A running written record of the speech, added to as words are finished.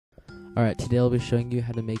Alright, today I'll be showing you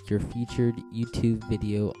how to make your featured YouTube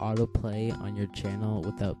video autoplay on your channel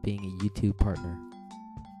without being a YouTube partner.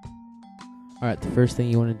 Alright, the first thing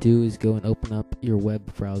you want to do is go and open up your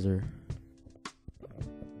web browser.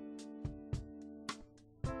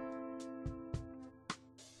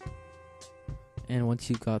 And once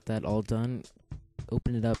you've got that all done,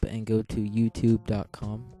 open it up and go to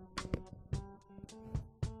youtube.com.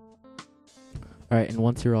 Alright, and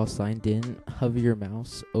once you're all signed in, hover your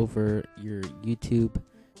mouse over your YouTube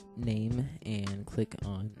name and click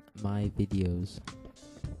on My Videos.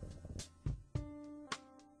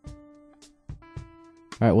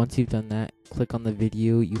 Alright, once you've done that, click on the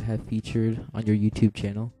video you have featured on your YouTube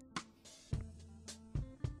channel.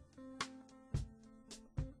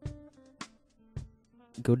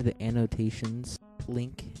 Go to the Annotations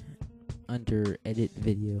link under Edit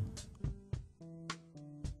Video.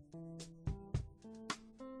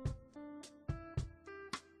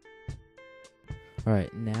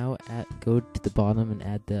 Alright, now go to the bottom and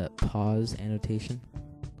add the pause annotation.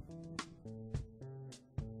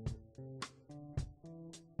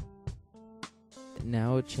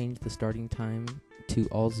 Now change the starting time to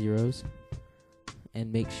all zeros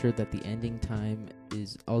and make sure that the ending time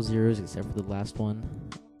is all zeros except for the last one,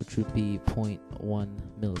 which would be 0.1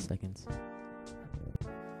 milliseconds.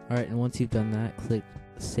 Alright, and once you've done that, click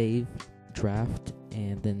Save, Draft,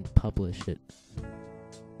 and then publish it.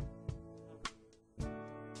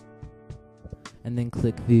 And then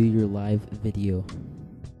click View Your Live Video.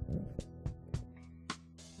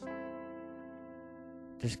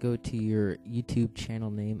 Just go to your YouTube channel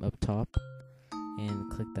name up top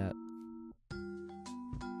and click that.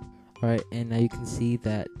 Alright, and now you can see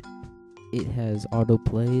that it has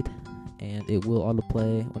auto-played, and it will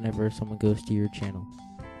autoplay whenever someone goes to your channel.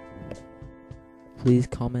 Please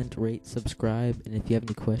comment, rate, subscribe, and if you have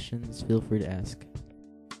any questions, feel free to ask.